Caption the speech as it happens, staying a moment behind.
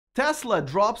Tesla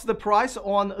drops the price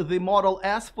on the Model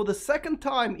S for the second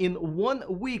time in 1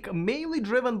 week, mainly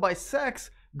driven by sex,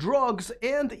 drugs,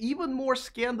 and even more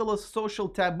scandalous social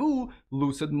taboo,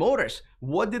 Lucid Motors.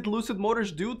 What did Lucid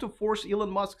Motors do to force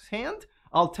Elon Musk's hand?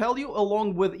 I'll tell you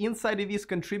along with InsideEVs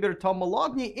contributor Tom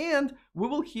Moloughney, and we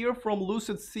will hear from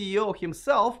Lucid's CEO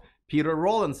himself, Peter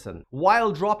Rawlinson.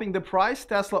 While dropping the price,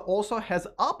 Tesla also has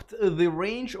upped the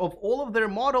range of all of their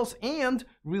models and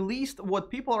released what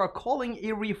people are calling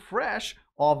a refresh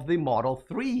of the Model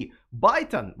 3.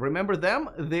 Byton, remember them?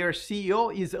 Their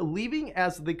CEO is leaving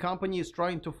as the company is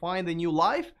trying to find a new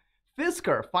life.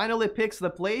 Fisker finally picks the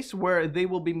place where they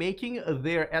will be making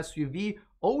their SUV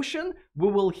Ocean. We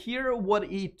will hear what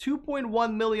a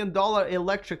 $2.1 million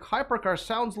electric hypercar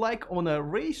sounds like on a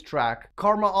racetrack.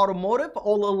 Karma Automotive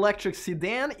all-electric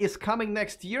sedan is coming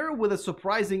next year with a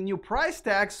surprising new price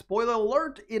tag. Spoiler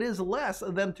alert, it is less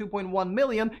than 2.1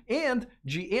 million, and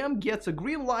GM gets a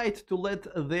green light to let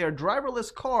their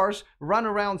driverless cars run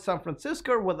around San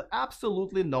Francisco with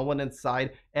absolutely no one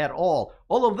inside at all.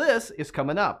 All of this is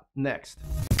coming up next.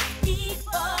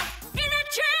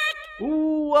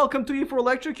 Ooh, welcome to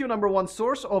E4Electric, your #1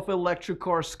 source of electric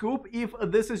car scoop. If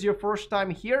this is your first time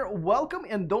here, welcome,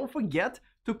 and don't forget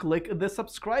to click the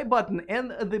subscribe button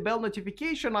and the bell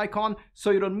notification icon so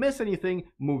you don't miss anything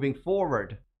moving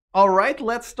forward. Alright,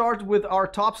 let's start with our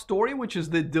top story, which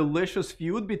is the delicious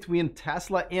feud between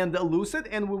Tesla and Lucid,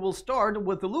 and we will start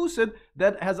with Lucid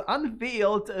that has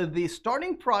unveiled the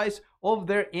starting price of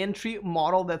their entry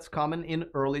model that's coming in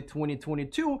early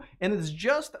 2022, and it's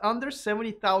just under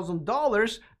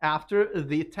 $70,000 after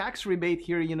the tax rebate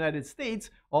here in the United States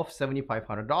of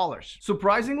 $7,500.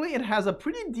 Surprisingly, it has a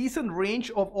pretty decent range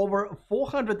of over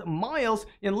 400 miles,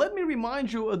 and let me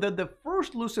remind you that the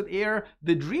first Lucid Air,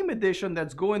 the Dream Edition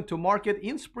that's going to market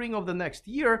in spring of the next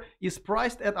year, is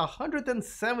priced at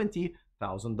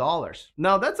 $170,000.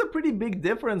 Now that's a pretty big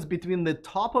difference between the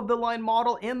top of the line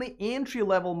model and the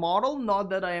entry-level model. Not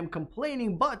that I am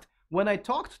complaining, but when I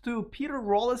talked to Peter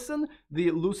Rawlinson,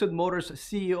 the Lucid Motors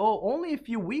CEO, only a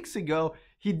few weeks ago,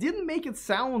 he didn't make it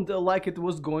sound like it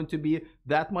was going to be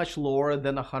that much lower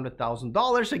than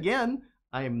 $100,000. Again,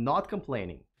 I am not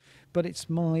complaining. But it's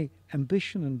my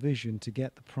ambition and vision to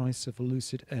get the price of a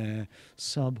Lucid Air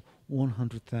sub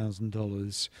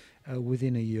 $100,000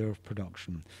 within a year of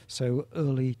production, so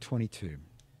early 22.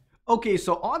 Okay,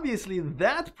 so obviously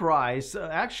that price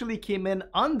actually came in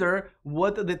under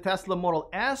what the Tesla Model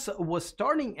S was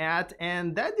starting at,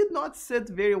 and that did not sit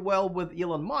very well with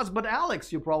Elon Musk. But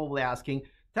Alex, you're probably asking,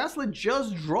 Tesla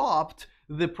just dropped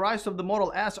the price of the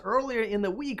Model S earlier in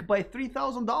the week by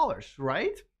 $3,000,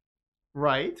 right?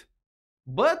 Right.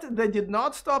 But that did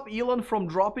not stop Elon from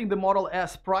dropping the Model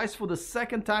S price for the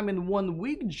second time in 1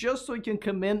 week, just so he can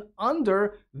come in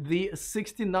under the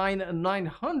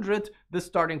 $69,900, the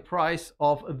starting price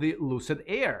of the Lucid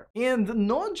Air. And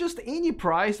not just any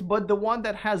price, but the one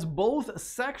that has both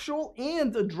sexual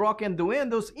and drug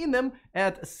innuendos in them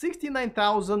at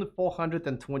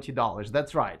 $69,420.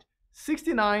 That's right,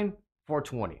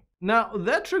 $69,420. Now,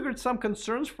 that triggered some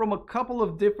concerns from a couple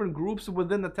of different groups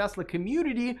within the Tesla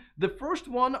community. The first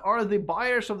one are the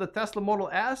buyers of the Tesla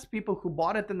Model S, people who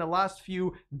bought it in the last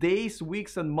few days,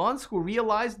 weeks, and months, who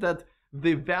realized that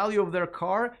the value of their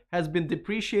car has been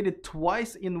depreciated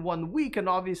twice in 1 week, and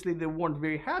obviously they weren't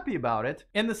very happy about it.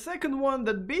 And the second one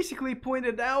that basically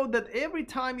pointed out that every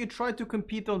time you try to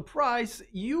compete on price,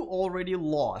 you already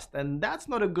lost, and that's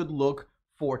not a good look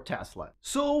for Tesla.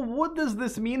 So what does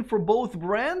this mean for both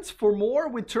brands? For more,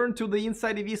 we turn to the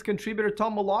InsideEVs contributor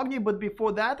Tom Moloughney, but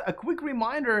before that, a quick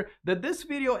reminder that this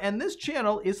video and this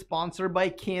channel is sponsored by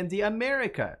KANDI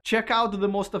America. Check out the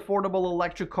most affordable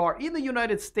electric car in the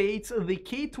United States, the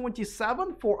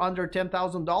K27 for under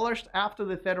 $10,000 after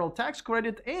the federal tax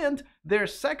credit, and their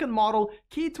second model,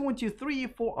 K23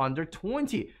 for under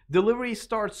 $20,000. Delivery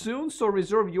starts soon, so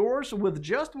reserve yours with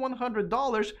just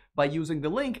 $100 by using the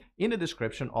link in the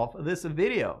description of this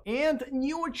video. And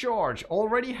NeoCharge,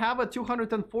 already have a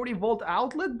 240 volt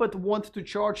outlet but want to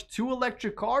charge 2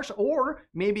 electric cars, or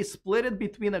maybe split it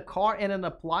between a car and an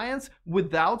appliance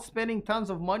without spending tons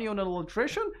of money on an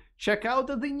electrician? Check out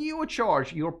the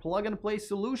NeoCharge, your plug-and-play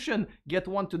solution. Get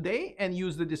one today and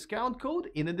use the discount code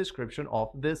in the description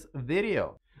of this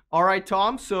video. All right,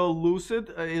 Tom, so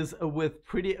Lucid is with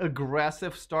pretty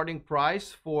aggressive starting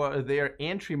price for their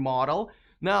entry model.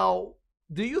 Now,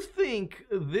 do you think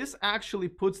this actually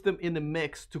puts them in the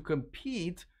mix to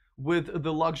compete with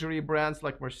the luxury brands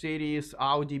like Mercedes,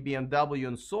 Audi, BMW,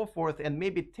 and so forth, and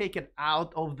maybe take it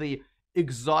out of the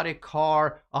exotic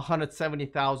car,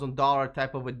 $170,000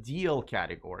 type of a deal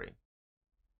category?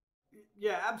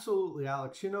 Yeah, absolutely,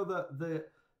 Alex. You know,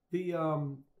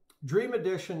 The Dream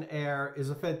Edition Air is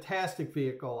a fantastic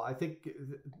vehicle. I think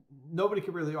nobody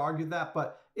can really argue that,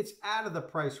 but it's out of the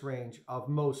price range of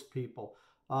most people.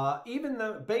 Even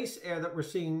the base Air that we're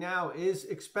seeing now is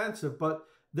expensive, but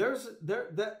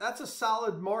that's a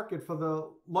solid market for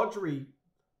the luxury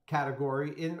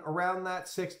category in around that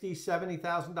 $60,000,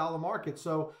 $70,000 market.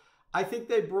 So I think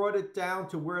they brought it down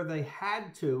to where they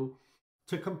had to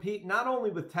compete not only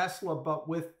with Tesla, but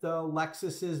with the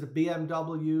Lexuses, the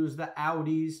BMWs, the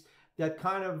Audis that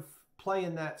kind of play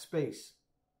in that space.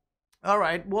 All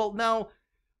right. Well, now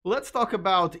let's talk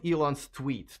about Elon's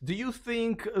tweet. Do you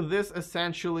think this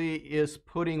essentially is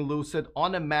putting Lucid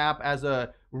on a map as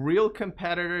a real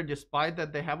competitor, despite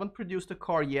that they haven't produced a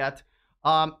car yet?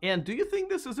 And do you think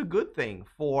this is a good thing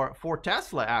for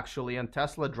Tesla, actually, and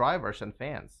Tesla drivers and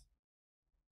fans?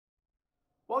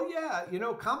 Well, yeah,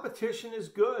 competition is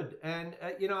good. And,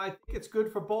 I think it's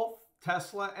good for both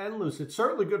Tesla and Lucid.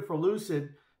 Certainly good for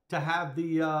Lucid to have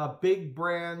the big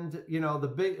brand,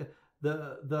 the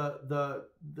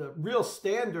real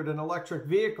standard in electric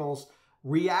vehicles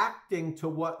reacting to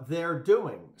what they're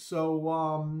doing.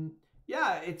 So,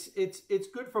 yeah, it's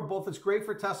good for both. It's great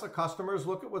for Tesla customers.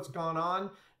 Look at what's gone on.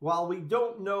 While we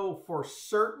don't know for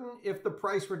certain if the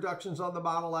price reductions on the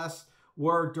Model S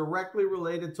were directly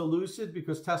related to Lucid,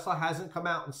 because Tesla hasn't come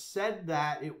out and said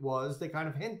that it was. They kind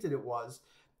of hinted it was.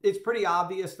 It's pretty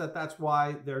obvious that that's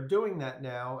why they're doing that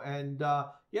now. And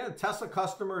yeah, Tesla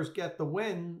customers get the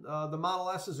win. The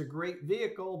Model S is a great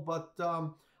vehicle, but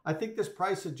I think this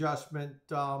price adjustment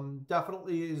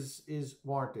definitely is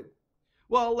warranted.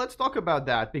 Well, let's talk about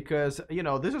that, because,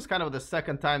 this is kind of the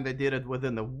second time they did it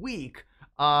within a week.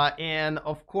 And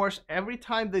of course, every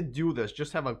time they do this,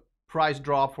 just have a price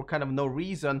drop for kind of no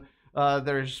reason,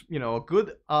 there's, a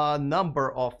good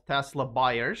number of Tesla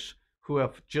buyers who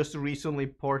have just recently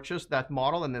purchased that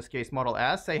model, in this case, Model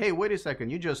S, say, hey, wait a second,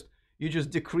 you just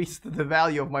decreased the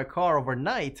value of my car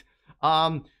overnight.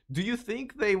 Do you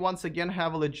think they once again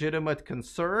have a legitimate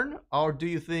concern, or do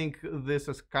you think this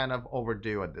is kind of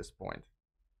overdue at this point?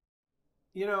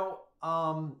 When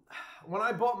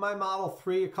I bought my Model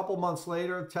 3 a couple months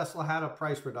later, Tesla had a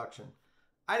price reduction.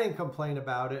 I didn't complain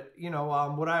about it.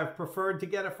 Would I have preferred to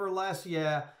get it for less?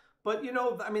 Yeah. But,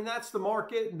 that's the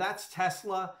market, and that's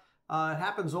Tesla. It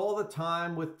happens all the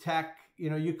time with tech.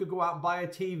 You could go out and buy a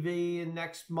TV, and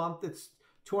next month it's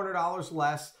 $200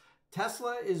 less.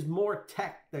 Tesla is more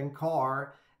tech than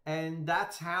car, and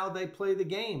that's how they play the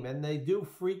game. And they do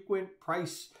frequent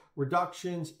price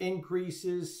reductions,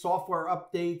 increases, software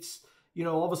updates.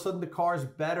 All of a sudden the car's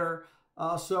better.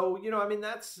 So,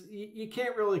 that's, you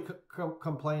can't really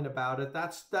complain about it.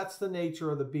 That's the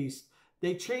nature of the beast.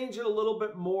 They change it a little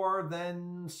bit more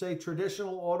than, say,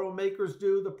 traditional automakers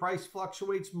do. The price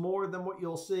fluctuates more than what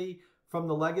you'll see from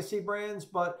the legacy brands,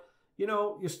 but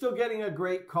you're still getting a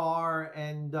great car.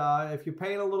 And if you're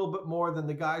paying a little bit more than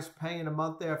the guys paying a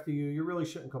month after you, you really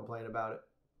shouldn't complain about it.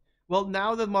 Well,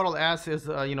 now that Model S is,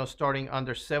 starting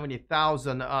under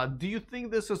 70,000, do you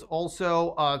think this is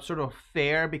also sort of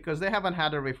fair, because they haven't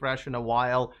had a refresh in a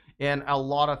while, and a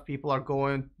lot of people are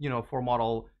going, for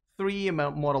Model 3 and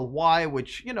Model Y,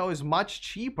 which, is much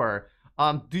cheaper.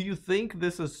 Do you think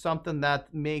this is something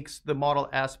that makes the Model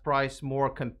S price more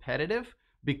competitive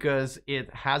because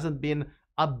it hasn't been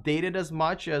updated as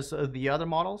much as the other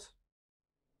models?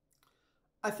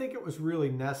 I think it was really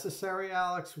necessary,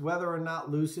 Alex, whether or not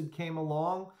Lucid came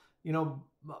along.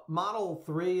 Model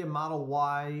 3 and Model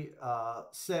Y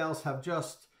sales have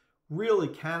just really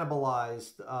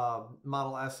cannibalized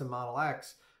Model S and Model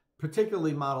X,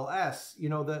 particularly Model S.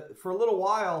 For a little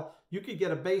while, you could get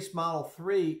a base Model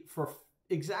 3 for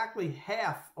exactly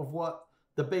half of what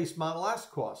the base Model S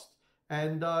cost.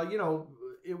 And,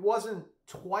 it wasn't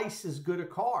twice as good a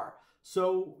car.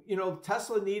 So,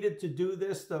 Tesla needed to do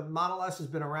this. The Model S has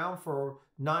been around for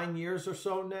 9 years or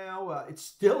so now. It's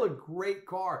still a great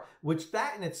car, which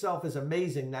that in itself is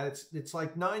amazing, that it's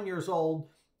like 9 years old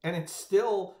and it's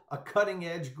still a cutting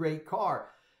edge great car.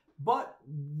 But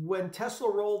when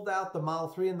Tesla rolled out the Model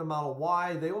 3 and the Model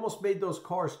Y, they almost made those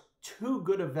cars too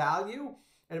good a value,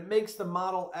 and it makes the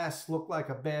Model S look like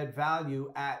a bad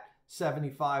value at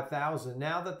 $75,000.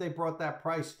 Now that they brought that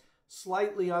price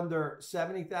slightly under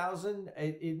 $70,000,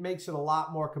 it makes it a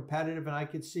lot more competitive, and I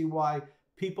could see why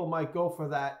people might go for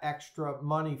that extra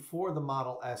money for the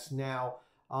Model S now,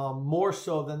 more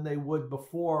so than they would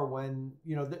before, when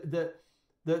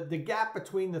the gap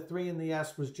between the 3 and the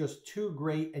S was just too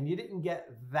great, and you didn't get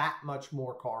that much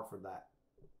more car for that.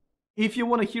 If you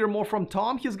want to hear more from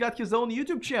Tom, he's got his own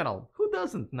YouTube channel. Who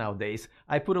doesn't nowadays?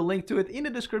 I put a link to it in the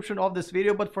description of this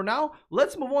video, but for now,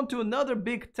 let's move on to another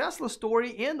big Tesla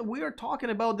story, and we are talking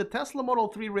about the Tesla Model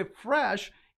 3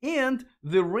 refresh and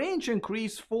the range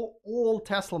increase for all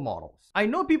Tesla models. I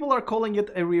know people are calling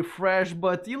it a refresh,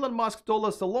 but Elon Musk told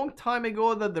us a long time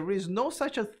ago that there is no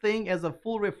such a thing as a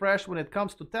full refresh when it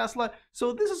comes to Tesla,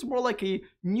 so this is more like a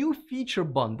new feature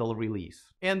bundle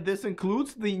release. And this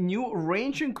includes the new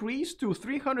range increase to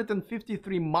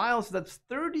 353 miles, that's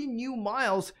 30 new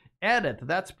miles added.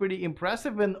 That's pretty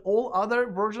impressive, and all other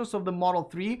versions of the Model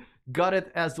 3 got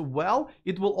it as well.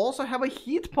 It will also have a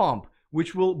heat pump,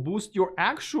 which will boost your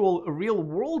actual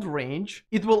real-world range.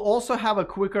 It will also have a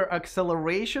quicker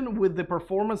acceleration with the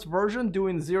performance version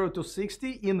doing 0 to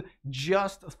 60 in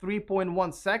just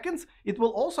 3.1 seconds. It will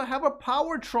also have a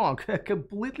power trunk. I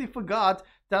completely forgot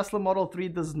Tesla Model 3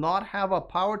 does not have a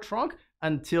power trunk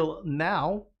until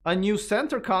now. A new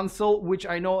center console, which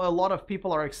I know a lot of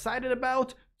people are excited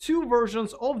about, 2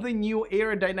 versions of the new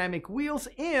aerodynamic wheels,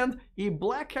 and a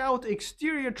blackout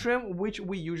exterior trim, which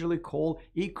we usually call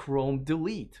a chrome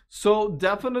delete. So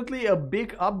definitely a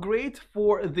big upgrade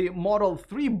for the Model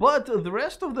 3, but the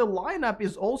rest of the lineup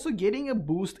is also getting a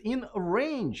boost in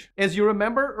range. As you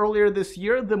remember, earlier this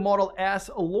year, the Model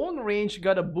S long range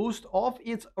got a boost of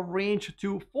its range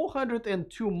to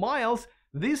 402 miles.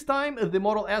 This time, the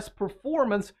Model S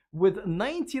Performance with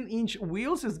 19-inch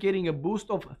wheels is getting a boost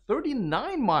of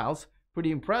 39 miles,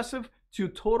 pretty impressive, to a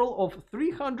total of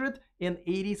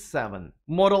 387.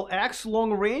 Model X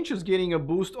long range is getting a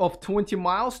boost of 20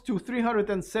 miles to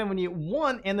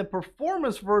 371, and the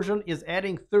Performance version is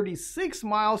adding 36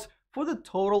 miles for the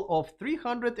total of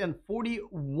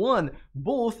 341.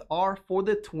 Both are for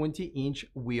the 20-inch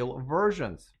wheel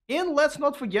versions. And let's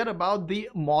not forget about the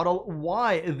Model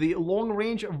Y. The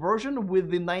long-range version with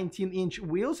the 19-inch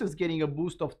wheels is getting a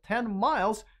boost of 10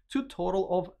 miles to a total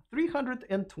of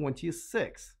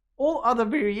 326. All other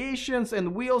variations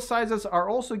and wheel sizes are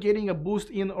also getting a boost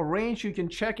in range. You can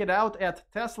check it out at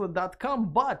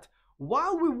tesla.com, but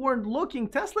while we weren't looking,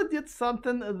 Tesla did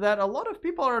something that a lot of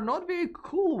people are not very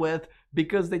cool with,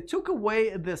 because they took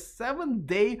away the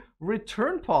 7-day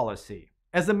return policy.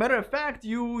 As a matter of fact,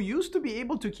 you used to be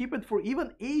able to keep it for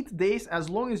even 8 days as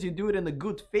long as you do it in a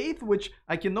good faith, which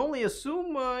I can only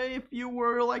assume if you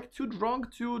were like too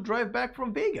drunk to drive back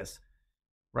from Vegas,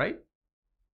 right?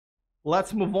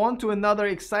 Let's move on to another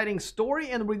exciting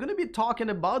story, and we're going to be talking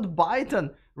about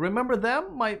Byton. Remember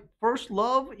them? My first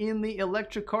love in the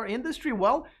electric car industry?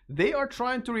 Well, they are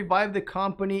trying to revive the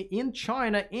company in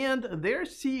China, and their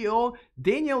CEO,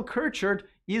 Daniel Kirchert,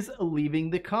 is leaving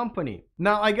the company.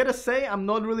 Now, I gotta say, I'm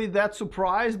not really that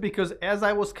surprised, because as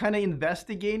I was kind of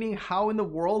investigating how in the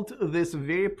world this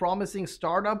very promising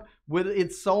startup with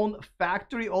its own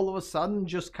factory all of a sudden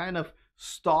just kind of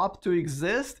stopped to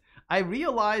exist, I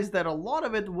realized that a lot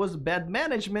of it was bad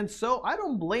management, so I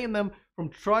don't blame them from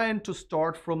trying to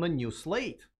start from a new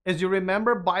slate. As you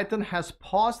remember, Byton has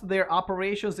paused their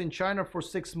operations in China for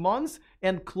 6 months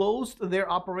and closed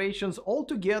their operations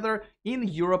altogether in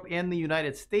Europe and the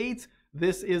United States.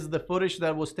 This is the footage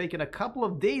that was taken a couple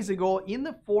of days ago in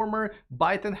the former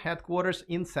Byton headquarters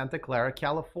in Santa Clara,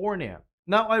 California.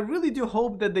 Now, I really do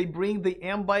hope that they bring the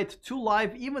M-Byte to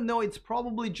life, even though it's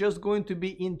probably just going to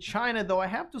be in China. Though I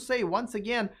have to say, once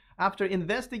again, after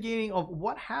investigating of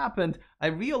what happened, I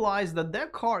realized that their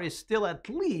car is still at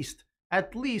least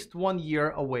 1 year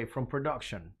away from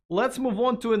production. Let's move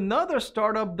on to another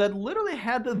startup that literally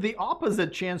had the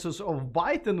opposite chances of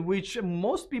Byton, which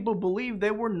most people believe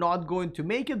they were not going to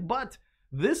make it, but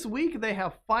this week, they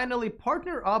have finally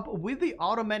partnered up with the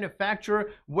auto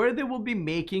manufacturer where they will be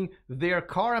making their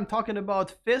car. I'm talking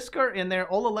about Fisker and their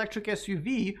all-electric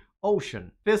SUV,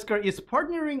 Ocean. Fisker is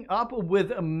partnering up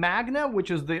with Magna, which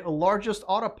is the largest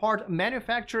auto part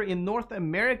manufacturer in North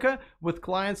America, with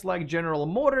clients like General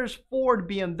Motors, Ford,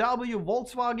 BMW,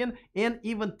 Volkswagen, and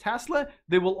even Tesla.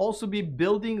 They will also be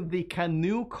building the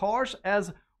Canoo cars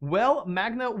as well.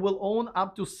 Magna will own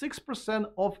up to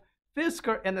 6% of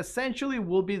Fisker and essentially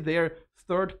will be their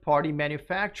third-party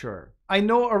manufacturer. I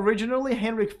know originally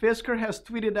Henrik Fisker has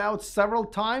tweeted out several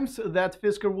times that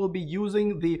Fisker will be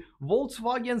using the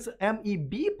Volkswagen's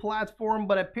MEB platform,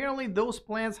 but apparently those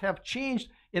plans have changed,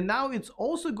 and now it's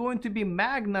also going to be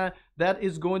Magna that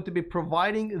is going to be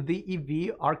providing the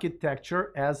EV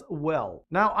architecture as well.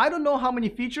 Now, I don't know how many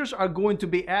features are going to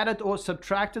be added or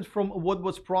subtracted from what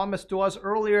was promised to us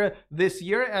earlier this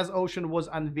year as Ocean was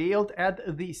unveiled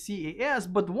at the CES,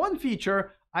 but one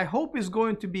feature I hope is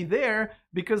going to be there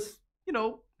because, you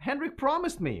know, Henrik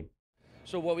promised me.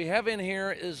 So what we have in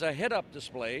here is a head-up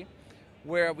display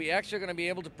where we actually are going to be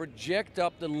able to project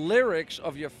up the lyrics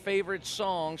of your favorite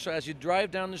song, so as you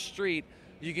drive down the street,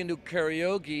 you can do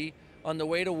karaoke on the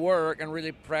way to work and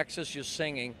really practice your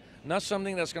singing. Not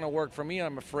something that's going to work for me,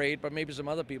 I'm afraid, but maybe some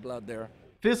other people out there.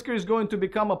 Fisker is going to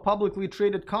become a publicly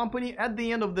traded company at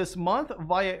the end of this month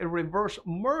via a reverse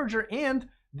merger, and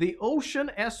the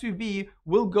Ocean SUV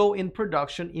will go in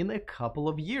production in a couple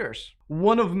of years.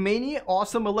 One of many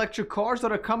awesome electric cars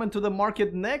that are coming to the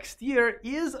market next year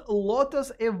is Lotus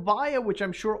Evija, which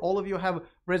I'm sure all of you have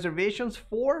reservations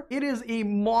for. It is a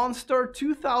monster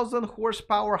 2,000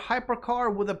 horsepower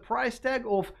hypercar with a price tag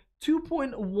of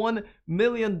 $2.1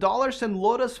 million, and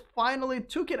Lotus finally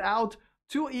took it out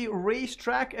to a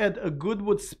racetrack at a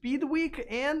Goodwood Speedway,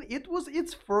 and it was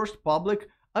its first public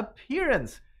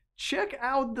appearance. Check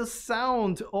out the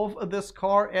sound of this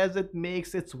car as it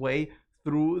makes its way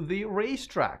through the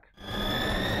racetrack.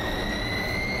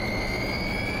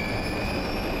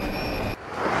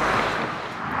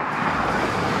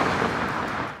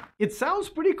 It sounds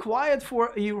pretty quiet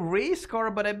for a race car,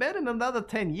 but I bet in another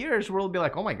 10 years we'll be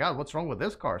like, oh my god, what's wrong with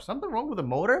this car? Something wrong with the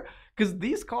motor? Because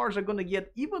these cars are going to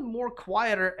get even more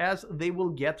quieter as they will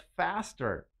get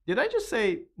faster. Did I just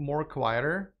say more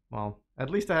quieter? Well, at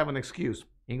least I have an excuse.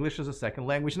 English is a second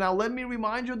language. Now, let me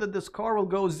remind you that this car will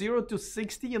go 0 to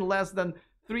 60 in less than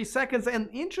 3 seconds. And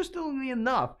interestingly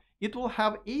enough, it will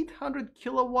have 800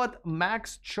 kilowatt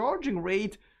max charging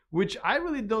rate, which I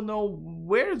really don't know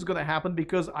where it's going to happen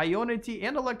because Ionity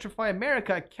and Electrify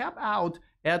America cap out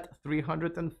at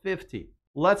 350.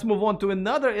 Let's move on to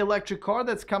another electric car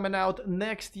that's coming out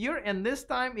next year. And this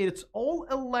time it's all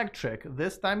electric.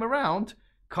 This time around,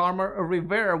 Karma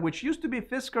Rivera, which used to be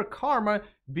Fisker Karma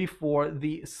before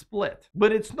the split.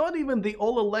 But it's not even the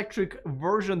all-electric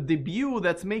version debut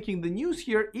that's making the news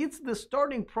here. It's the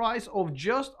starting price of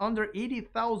just under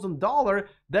 $80,000.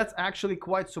 That's actually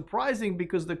quite surprising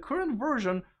because the current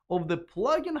version of the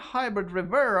plug-in hybrid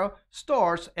Rivera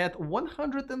starts at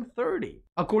 $130,000.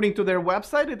 According to their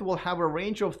website, it will have a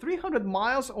range of 300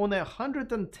 miles on a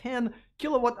 110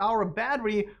 kilowatt-hour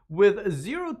battery with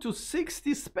 0 to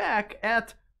 60 spec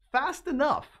at fast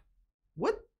enough.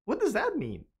 What does that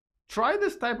mean? Try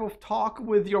this type of talk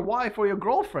with your wife or your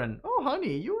girlfriend. Oh,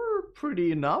 honey, you're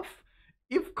pretty enough.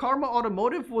 If Karma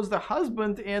Automotive was the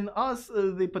husband and us,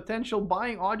 the potential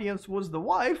buying audience, was the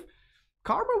wife,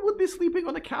 Karma would be sleeping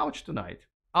on the couch tonight.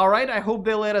 All right, I hope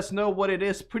they let us know what it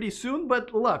is pretty soon.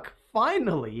 But look,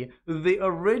 finally, the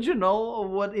original,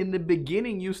 what in the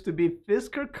beginning used to be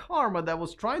Fisker Karma that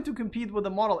was trying to compete with the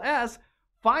Model S,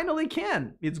 finally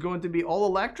can. It's going to be all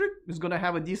electric, it's going to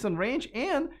have a decent range,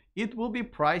 and it will be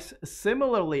priced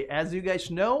similarly. As you guys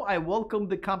know, I welcome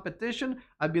the competition.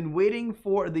 I've been waiting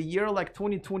for the year like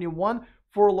 2021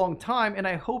 for a long time, and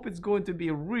I hope it's going to be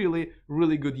a really,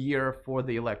 really good year for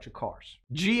the electric cars.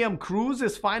 GM Cruise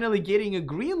is finally getting a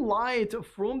green light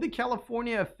from the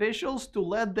California officials to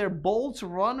let their Bolts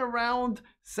run around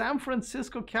San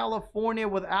Francisco, California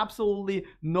with absolutely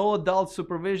no adult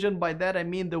supervision. By that I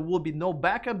mean there will be no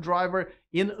backup driver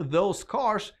in those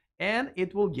cars, and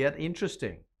it will get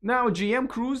interesting. Now, GM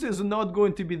Cruise is not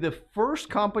going to be the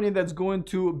first company that's going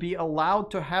to be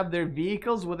allowed to have their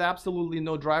vehicles with absolutely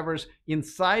no drivers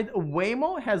inside.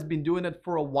 Waymo has been doing it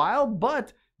for a while,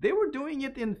 but they were doing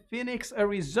it in Phoenix,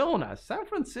 Arizona. San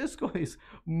Francisco is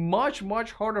much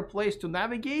harder place to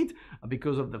navigate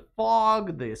because of the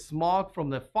fog, the smog from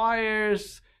the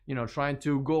fires, you know, trying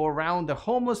to go around the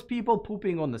homeless people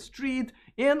pooping on the street,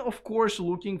 and of course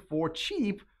looking for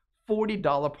cheap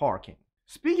 $40 parking.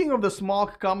 Speaking of the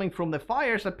smog coming from the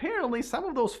fires, apparently some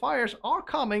of those fires are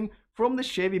coming from the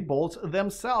Chevy Bolts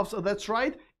themselves. That's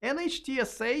right,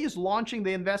 NHTSA is launching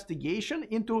the investigation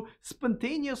into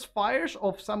spontaneous fires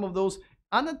of some of those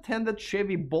unattended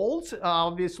Chevy Bolts.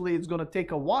 Obviously, it's going to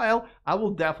take a while. I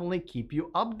will definitely keep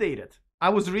you updated. I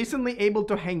was recently able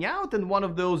to hang out in one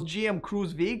of those GM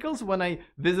Cruise vehicles when I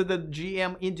visited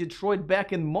GM in Detroit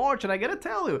back in March, and I gotta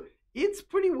tell you, it's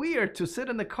pretty weird to sit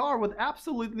in a car with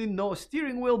absolutely no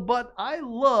steering wheel, but I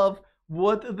love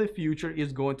what the future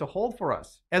is going to hold for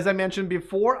us. As I mentioned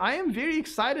before, I am very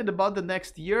excited about the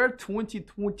next year,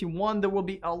 2021. There will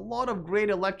be a lot of great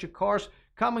electric cars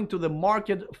coming to the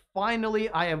market. Finally,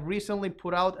 I have recently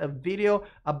put out a video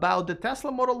about the Tesla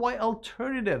Model Y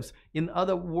alternatives. In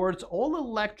other words, all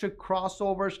electric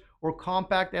crossovers or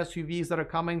compact SUVs that are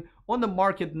coming on the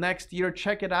market next year.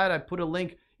 Check it out. I put a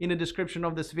link in the description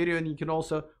of this video, and you can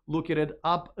also look at it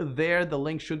up there. The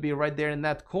link should be right there in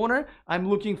that corner. I'm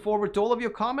looking forward to all of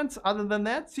your comments. Other than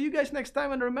that, see you guys next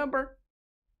time, and remember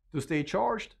to stay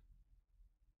charged.